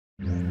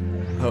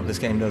Hope this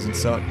game doesn't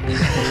suck.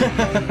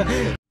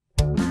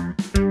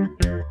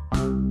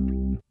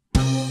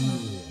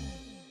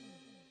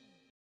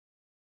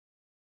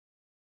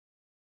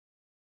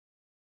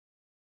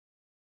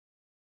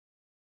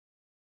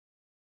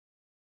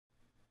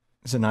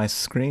 It's a nice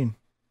screen.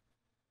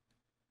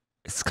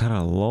 It's kind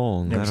of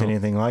long. Never seen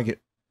anything like it.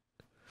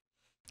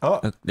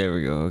 Oh, there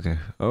we go. Okay.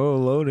 Oh,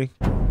 loading.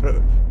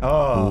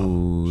 Oh.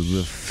 Ooh, the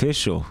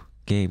official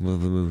game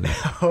of the movie.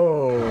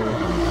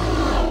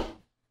 Oh.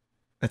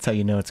 That's how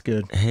you know it's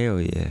good. Hell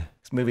yeah.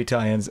 These movie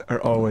tie-ins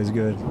are always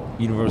good.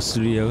 Universal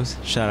Studios,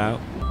 shout out.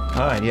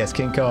 Alright, yes,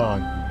 King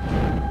Kong.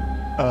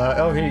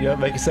 Oh, here you go.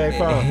 Make a safe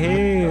phone.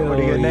 Hell what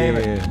are you gonna name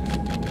yeah.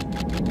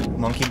 it?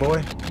 Monkey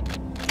Boy?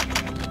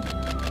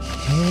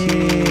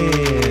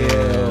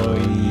 Hell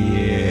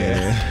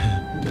yeah.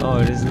 Oh,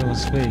 there's no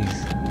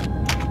space.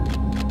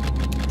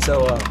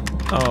 So,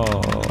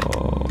 oh.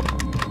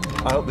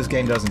 I hope this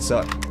game doesn't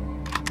suck.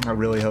 I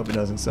really hope it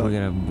doesn't suck. We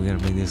gotta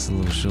make this a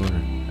little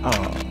shorter.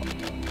 Oh.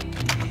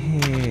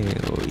 Hell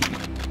yeah.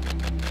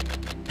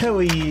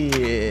 Hell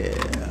yeah.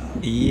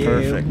 Yeah,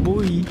 Perfect.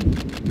 boy.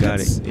 Got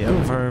That's, it. Yep.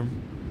 Confirm.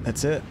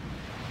 That's it.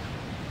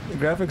 The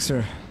graphics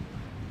are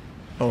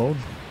old.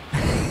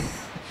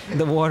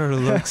 The water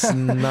looks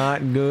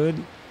not good.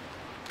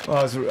 Well,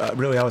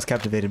 I was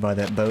captivated by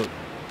that boat.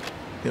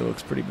 It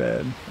looks pretty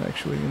bad,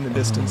 actually, in the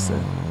distance. It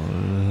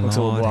looks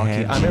a little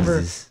blocky. I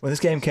remember when this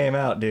game came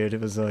out, dude, it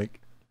was like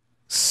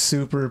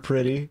super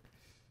pretty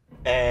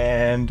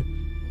and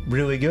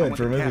really good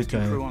for a movie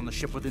time.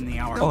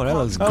 Oh, that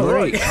looks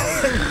great.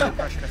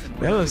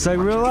 That looks like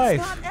real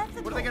life.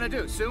 What are they gonna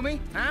do? Sue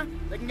me? Huh?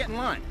 They can get in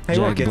line. Hey,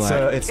 look,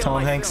 it's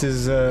Tom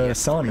Hanks's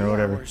son or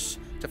whatever.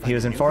 He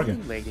was in Fargo.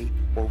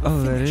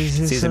 Oh, that is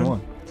his Season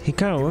son? 1. He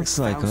kind of looks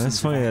like him. That's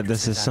funny that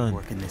that's his son.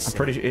 I'm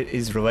pretty sure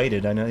he's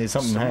related. I know he's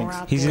something Hanks.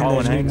 He's in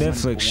Colin that new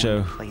Hanks. Netflix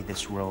show.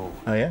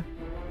 Oh yeah?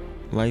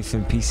 Life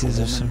in Pieces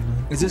or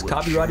something. Is this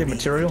copyrighted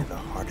material?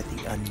 Are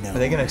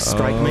they gonna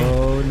strike me?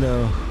 Oh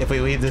no. If we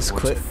leave this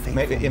clip,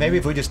 maybe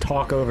if we just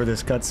talk over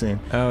this cutscene.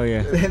 Oh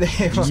yeah.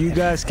 You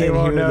guys can't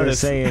hear what they're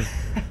saying.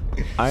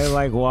 I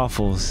like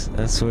waffles.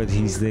 That's what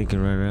he's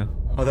thinking right now.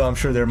 Although I'm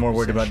sure they're more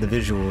worried about the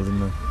visual than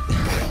the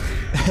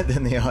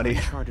than the audio.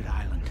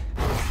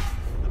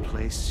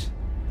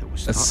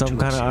 That's some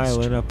kind of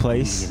island, a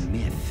place.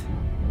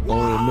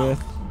 Only a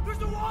myth.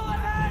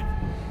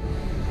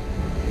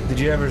 Did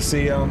you ever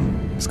see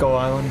Skull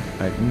Island?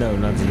 No,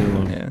 not the new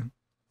one. Yeah.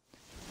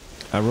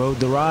 I rode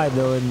the ride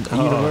though in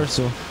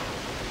Universal.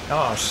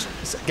 Oh,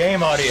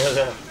 game audio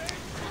though.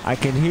 I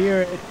can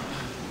hear it.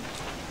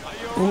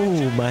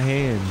 Ooh, my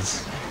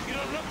hands.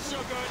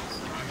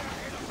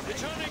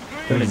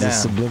 Turn it Is down.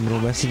 this subliminal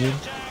messaging?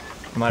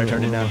 I might have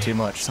turned it down too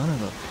much. Son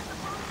of a.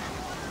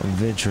 I'm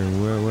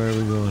venturing. Where are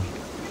we going?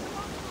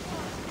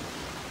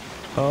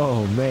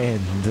 Oh man,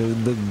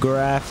 the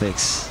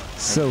graphics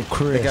so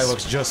crisp. That guy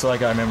looks just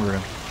like I remember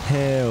him.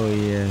 Hell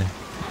yeah,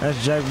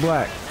 that's Jack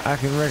Black. I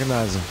can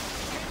recognize him.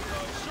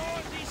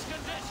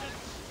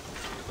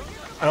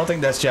 I don't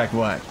think that's Jack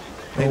Black.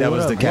 I think that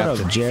was the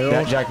captain.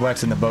 That Jack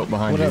Black's in the boat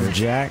behind you. What up,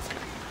 Jack?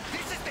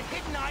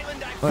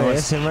 Oh, yeah,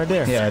 that's him right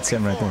there. Yeah, it's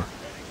him right there.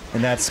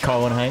 And that's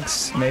Colin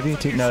Hanks, maybe?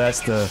 No,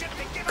 that's the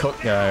cook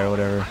guy or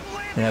whatever.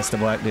 And that's the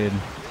black dude.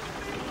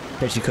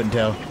 Bet you couldn't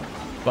tell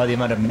by the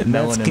amount of melanin.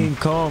 That's King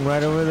Kong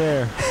right over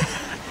there.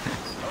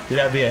 Dude,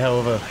 that'd be a hell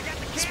of a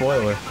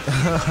spoiler.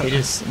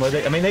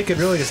 I mean, they could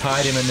really just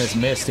hide him in this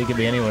mist. He could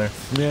be anywhere.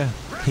 Yeah,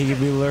 he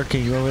could be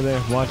lurking over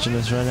there, watching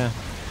us right now.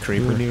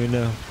 Creeper. You wouldn't even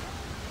know.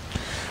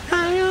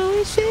 I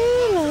always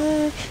feel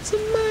like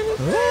somebody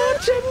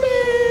watching me.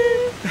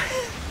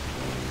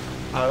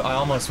 I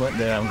almost went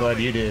there. I'm glad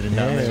you did. And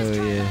not me. Hell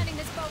yeah.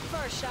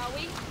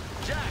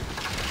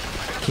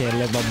 Can't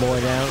let my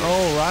boy down.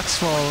 Oh, rock's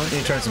falling.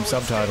 Need to turn some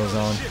subtitles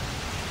on.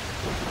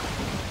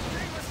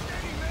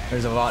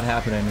 There's a lot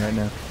happening right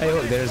now. Hey,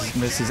 look, there's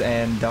Mrs.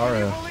 Ann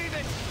Darrow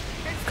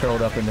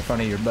curled up in the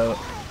front of your boat.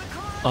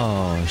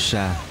 Oh,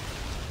 shy.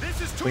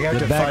 We have The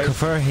to back fight. of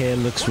her head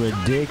looks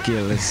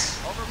ridiculous.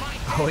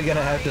 Are we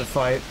gonna have to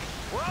fight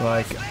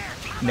like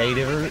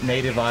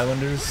native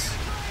islanders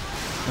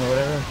or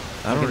whatever?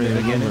 I don't even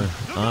remember.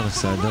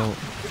 Honestly, I don't.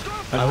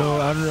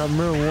 I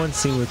remember one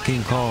scene with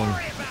King Kong.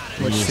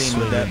 Which scene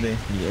would that be?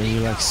 Yeah,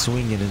 you're like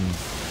swinging and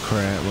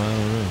crap. Well, I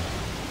don't know.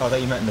 Oh, I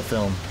thought you meant in the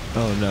film.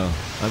 Oh no,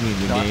 I mean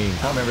the game.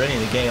 I don't remember any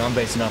of the game. I'm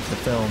basing off the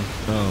film.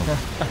 Oh.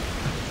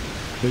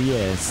 But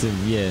yeah, it's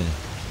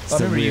I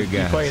remember you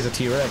play as a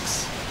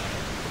T-Rex.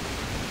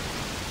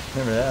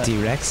 Remember that?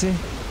 T-Rexy?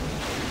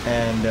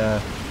 And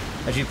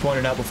as you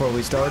pointed out before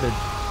we started,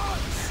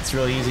 it's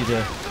really easy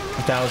to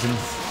 1,000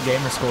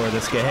 gamer score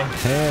this game.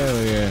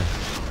 Hell yeah.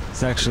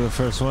 It's actually the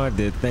first one I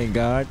did, thank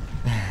God.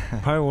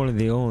 Probably one of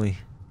the only.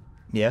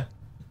 Yeah?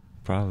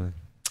 Probably.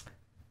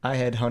 I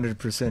had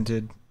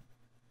 100%ed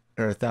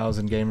or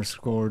 1,000 gamer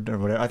scored or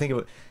whatever. I think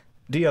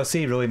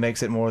DLC really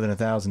makes it more than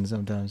 1,000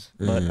 sometimes.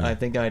 But I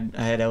think I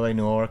had LA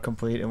Noire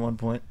complete at one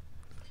point.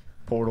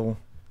 Portal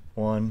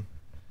 1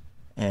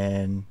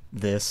 and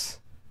this.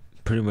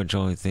 Pretty much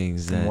only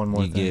things that one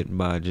more you get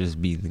by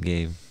just beating the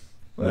game.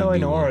 Well,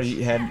 in horror,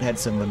 you had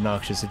some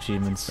obnoxious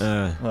achievements.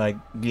 Like,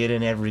 get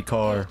in every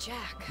car.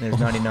 There's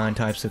 99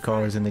 types of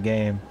cars in the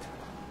game.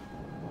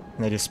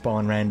 And they just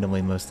spawn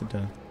randomly most of the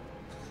time.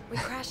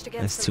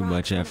 That's too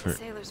much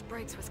effort.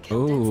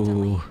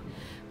 Ooh.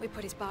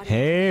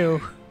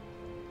 Hell.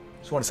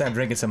 Just want to say I'm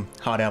drinking some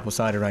hot apple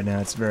cider right now.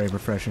 It's very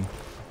refreshing.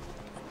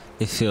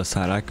 It feels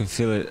hot. I can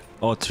feel it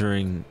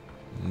altering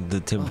the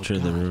temperature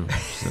of the room.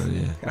 So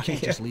yeah. I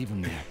can't just leave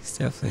him there. It's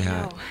definitely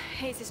hot.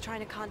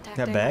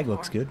 That bag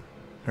looks good.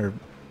 Or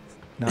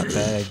not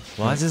bag.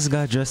 Why is this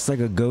guy dressed like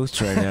a ghost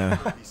right now?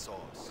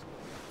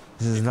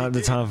 This is not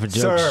the time for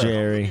jokes,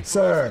 Jerry.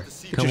 Sir,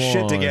 get your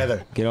shit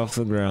together. Get off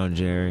the ground,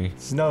 Jerry.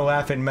 It's no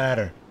laughing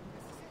matter.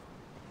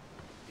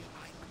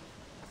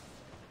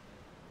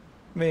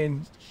 I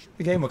mean,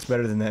 the game looks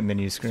better than that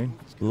menu screen.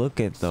 Look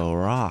at the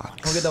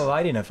rocks. Look at the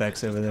lighting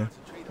effects over there.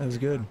 That was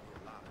good.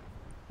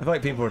 I feel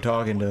like people were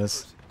talking to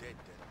us.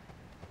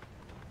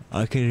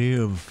 I can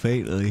hear them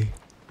faintly.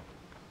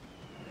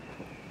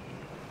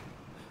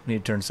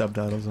 Need to turn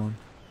subtitles on.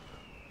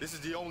 This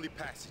is the only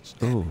passage.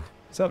 Ooh.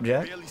 What's up,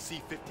 Jack? Barely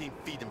see 15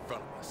 feet in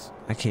front of us.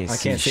 I can't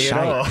see it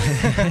at all.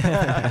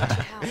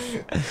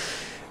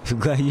 I'm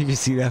glad you can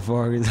see that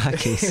far because I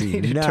can't see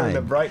Need to none. turn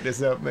the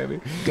brightness up, maybe.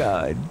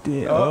 God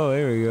damn. Oh,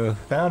 there we go.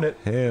 Found it.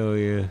 Hell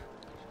yeah.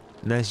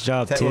 Nice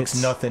job, That tits.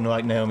 looks nothing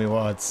like Naomi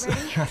Watts.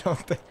 I don't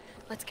think.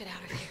 Let's get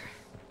out of here.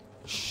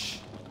 Shh.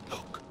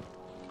 Look.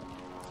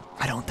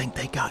 I don't think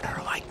they got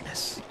her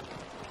likeness.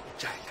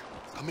 Jack,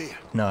 come here.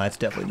 No, that's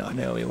definitely not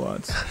Naomi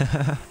Watts.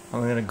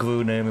 I'm gonna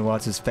glue Naomi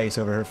Watts' face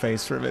over her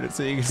face for a minute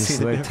so you can see Just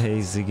the let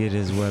difference. Taze to get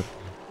his weapon.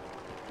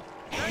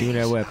 Give me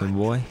that weapon,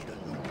 boy.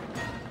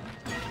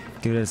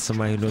 Give it to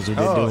somebody who knows what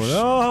they're doing.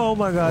 Oh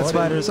my god,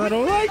 spiders. I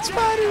don't like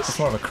spiders. It's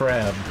more of a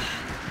crab.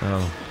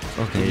 Oh,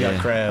 okay, You got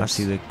yeah. crabs. I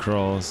see the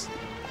crawls.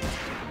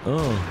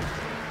 Oh.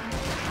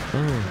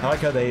 I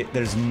like how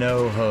there's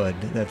no hood.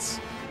 That's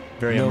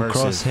very No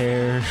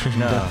immersive. crosshair.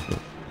 No.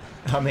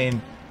 I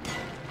mean,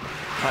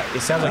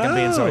 it sounds like I'm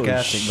being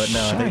sarcastic, but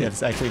no, I think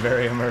it's actually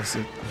very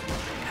immersive.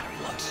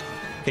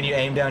 Can you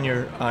aim down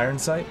your iron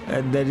sight?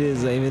 And that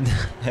is aiming.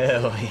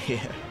 Hell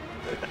yeah.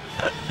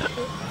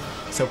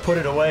 So put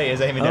it away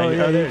is aiming down Oh your...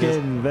 yeah, Oh, there you it is.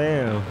 can.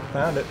 Bam.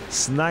 Found it.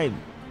 Snipe.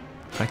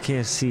 I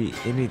can't see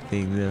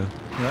anything though.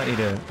 You might need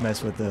to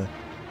mess with the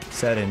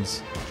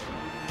settings.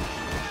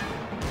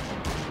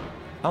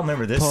 I don't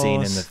remember this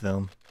scene in the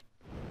film.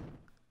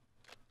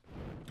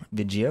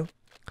 Video?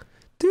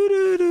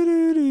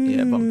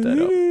 Yeah, bump that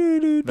up.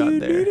 About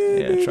there.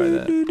 Yeah, try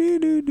that.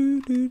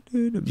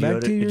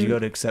 Did you go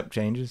to accept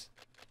changes?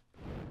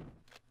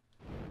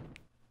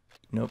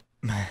 Nope.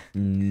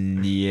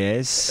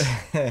 Yes.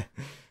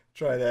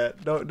 Try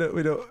that. No,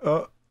 we don't.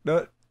 Oh,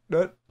 no.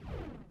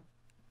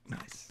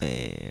 Nice.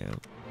 Bam.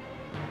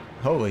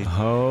 Holy.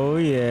 Oh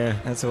yeah.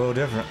 That's a little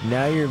different.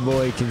 Now your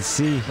boy can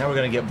see. Now we're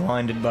gonna get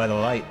blinded by the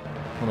light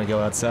when we go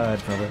outside,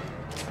 probably.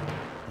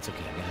 It's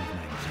okay, I got enough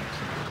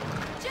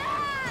magazines.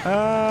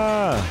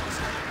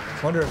 Ah.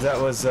 Wonder if that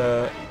was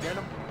the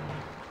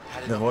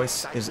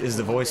voice. Is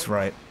the voice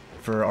right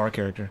for our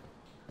character?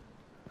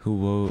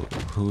 Who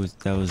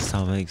that was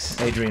Tom Hanks.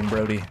 Adrian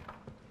Brody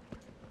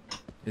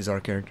is our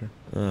character.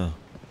 Oh.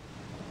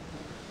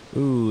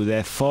 Ooh,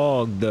 that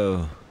fog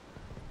though.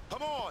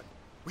 Come on.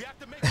 We have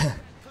to make it clear.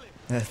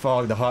 That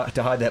fog to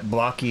hide that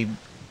blocky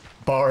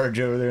barge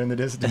over there in the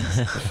distance.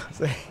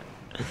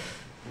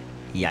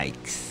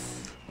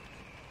 Yikes.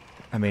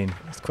 I mean,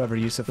 it's clever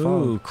use of fog.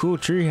 Ooh, cool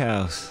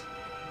treehouse.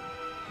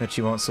 Bet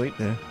you won't sleep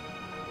there.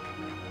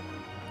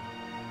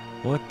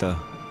 What the?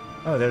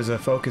 Oh, there's a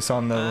focus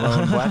on the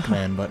lone black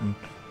man button.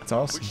 It's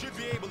awesome. We should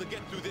be able to get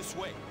through this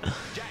way.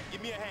 Jack,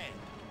 give me a hand.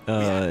 We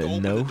have to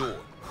open No. the door.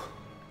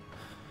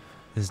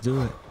 Let's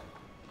do it.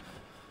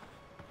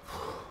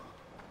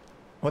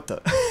 What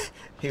the?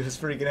 He was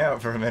freaking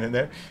out for a minute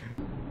there.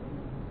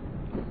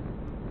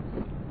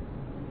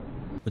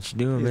 What you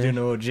doing, He's man? doing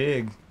a little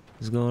jig.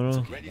 What's going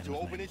on? Ready to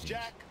open it,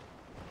 Jack?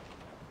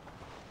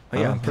 Oh,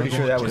 yeah, I'm pretty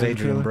sure that was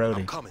Adrian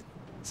Brody. I'm coming.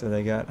 So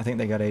I think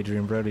they got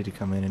Adrian Brody to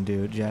come in and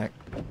do it. Jack.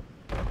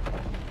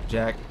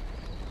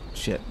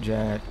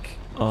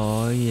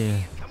 Oh yeah.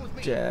 Come with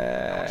me.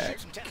 Jack. Shoot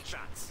some test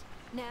shots.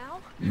 Now?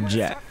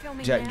 Jack.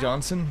 Jack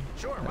Johnson?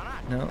 Sure, why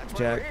not? No. That's why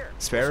we're Jack here.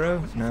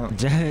 Sparrow? No. No,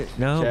 Jack.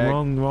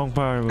 wrong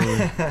power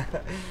move.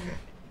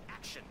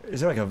 Action.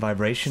 Is there like a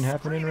vibration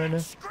happening right now?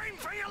 Scream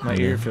for your My life.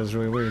 ear feels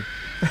really weird.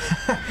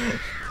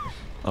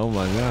 Oh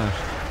my gosh.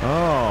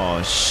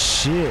 Oh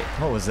shit.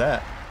 What was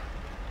that?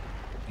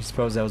 You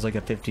suppose that was like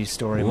a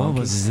 50-story What monkey?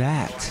 was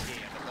that?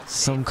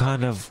 Some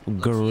kind of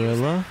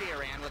gorilla?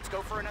 Fear, Ann. Let's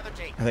go for another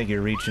date. I think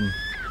you're reaching.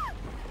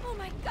 Oh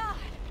my god.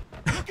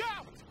 Look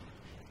out!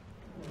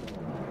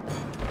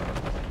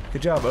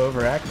 Good job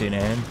overacting,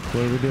 Ann.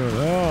 What are we doing?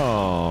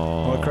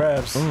 Oh. More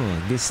crabs.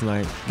 Oh, get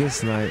sniped. Get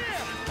sniped.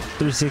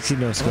 360 no I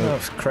don't know scope.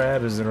 if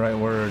crab is the right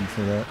word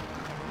for that.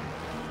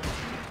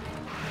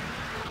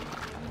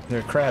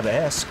 They're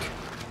crab-esque.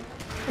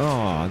 Oh,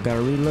 I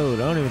gotta reload.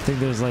 I don't even think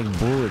there's like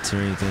bullets or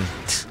anything.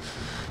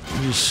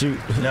 You just shoot.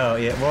 No,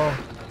 yeah, well,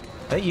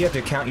 I think you have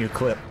to count your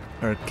clip.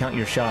 or count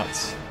your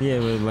shots. Yeah,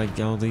 but like I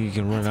don't think you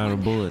can run out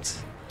of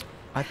bullets.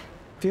 I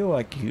feel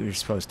like you're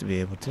supposed to be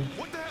able to.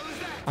 What the hell is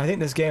that? I think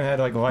this game had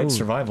like light Ooh.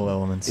 survival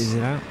elements. Is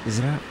it out? Is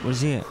it out?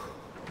 Where's he at?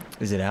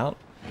 Is it out?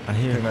 I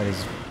hear. Talking about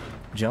his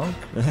junk?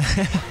 I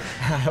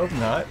hope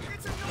not.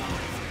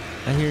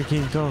 I hear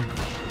King Kong.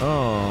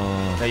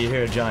 Oh. Now you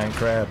hear a giant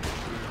crab.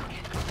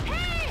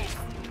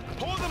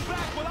 Hold them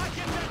back while I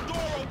get that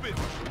door open.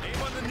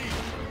 Aim underneath.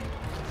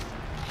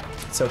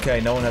 It's okay.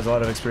 No one has a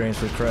lot of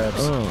experience with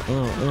crabs.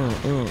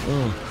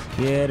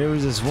 Yeah, there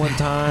was this one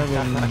time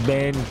in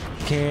band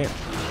camp.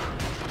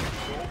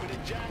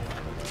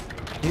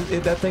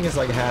 That thing is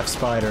like half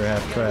spider,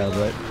 half crab,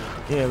 right?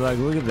 Yeah, like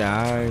look at the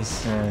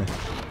eyes. Yeah.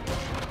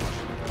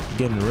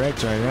 Getting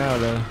wrecked right now,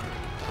 though.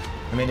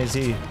 I mean, is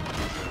he?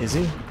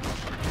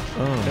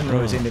 Doesn't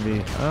really seem to be. I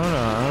don't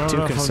know. I don't too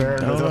know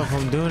concerned I don't with know what- if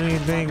I'm doing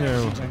anything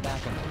or.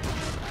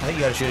 I think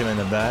you gotta shoot him in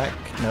the back.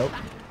 Nope.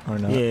 Or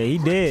not. Yeah, he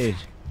did.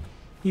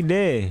 He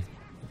did.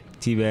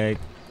 Teabag.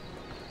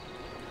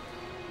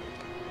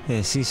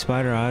 Yeah, see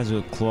spider eyes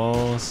with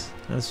claws.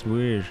 That's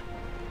weird.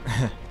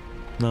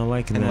 Not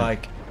liking And that.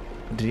 like,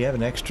 did he have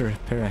an extra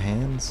pair of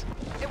hands?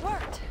 It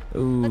worked.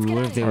 Ooh, Let's get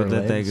what out if they of would here.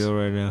 let that Legs. go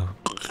right now?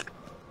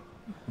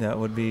 That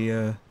would be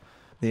the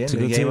end To of go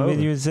the to game. the Over.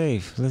 menu and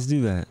save. Let's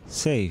do that.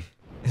 Save.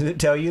 Did it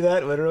tell you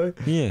that literally?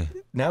 Yeah.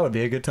 Now would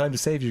be a good time to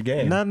save your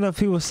game. Not enough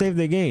people save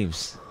their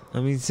games. I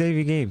mean, save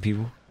your game,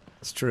 people.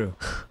 It's true.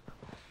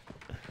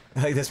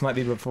 I think this might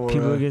be before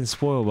People are getting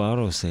spoiled by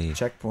autosave.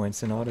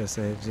 checkpoints and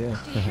autosaves. Yeah.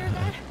 Do you hear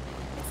that?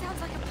 It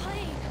sounds like a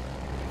plane.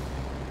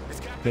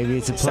 Maybe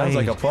it's a plane. Sounds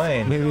like a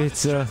plane. Maybe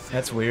it's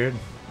That's weird.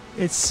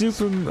 it's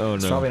Superman. Oh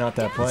It's no, probably not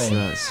that it's plane.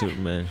 not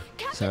Superman.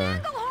 Captain Sorry.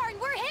 Engelhorn,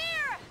 we're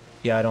here!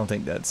 Yeah, I don't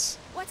think that's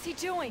What's he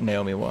doing?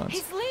 Naomi wants.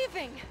 He's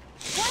leaving.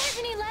 Why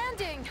isn't he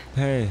landing?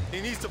 Hey,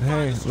 He needs to hey,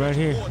 find us right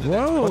here. more than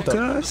Whoa, What the-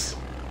 Gus.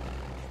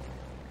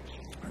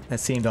 That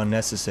seemed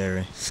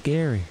unnecessary.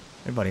 Scary.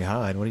 Everybody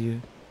hide. What are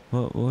you?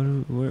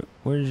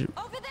 Where's you?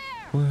 Over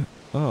there! Where?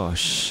 Oh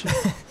shh.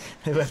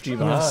 They left you You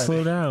gotta behind.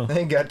 slow down. They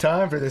ain't got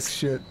time for this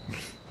shit.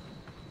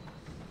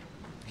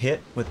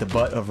 Hit with the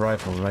butt of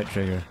rifle, right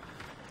trigger.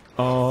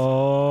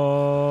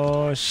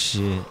 Oh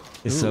shit.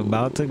 It's Ooh.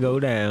 about to go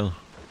down.